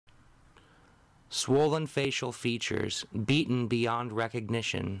Swollen facial features, beaten beyond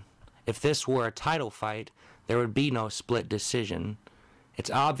recognition. If this were a title fight, there would be no split decision. It's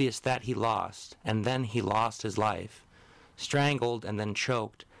obvious that he lost, and then he lost his life. Strangled and then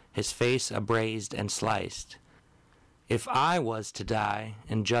choked, his face abraised and sliced. If I was to die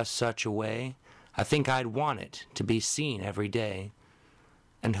in just such a way, I think I'd want it to be seen every day.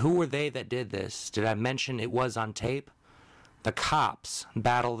 And who were they that did this? Did I mention it was on tape? The cops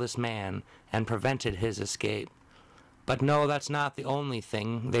battled this man and prevented his escape. But no, that's not the only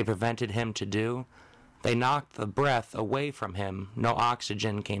thing they prevented him to do. They knocked the breath away from him, no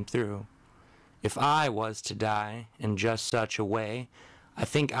oxygen came through. If I was to die in just such a way, I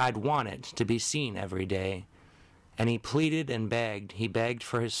think I'd want it to be seen every day. And he pleaded and begged, he begged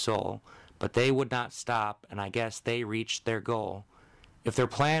for his soul, but they would not stop, and I guess they reached their goal. If their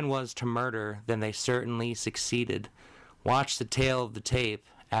plan was to murder, then they certainly succeeded. Watch the tail of the tape,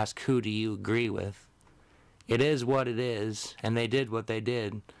 ask who do you agree with. It is what it is, and they did what they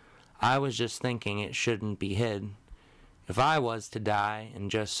did. I was just thinking it shouldn't be hid. If I was to die in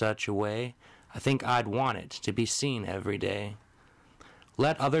just such a way, I think I'd want it to be seen every day.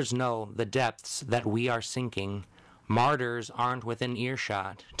 Let others know the depths that we are sinking. Martyrs aren't within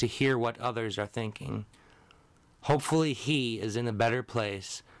earshot to hear what others are thinking. Hopefully he is in a better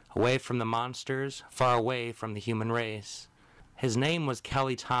place, away from the monsters, far away from the human race. His name was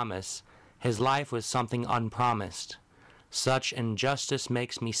Kelly Thomas. His life was something unpromised. Such injustice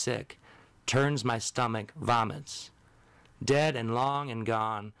makes me sick, turns my stomach, vomits. Dead and long and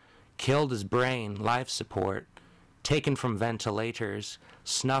gone, killed his brain, life support, taken from ventilators,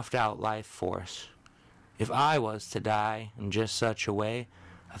 snuffed out life force. If I was to die in just such a way,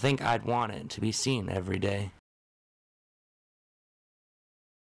 I think I'd want it to be seen every day.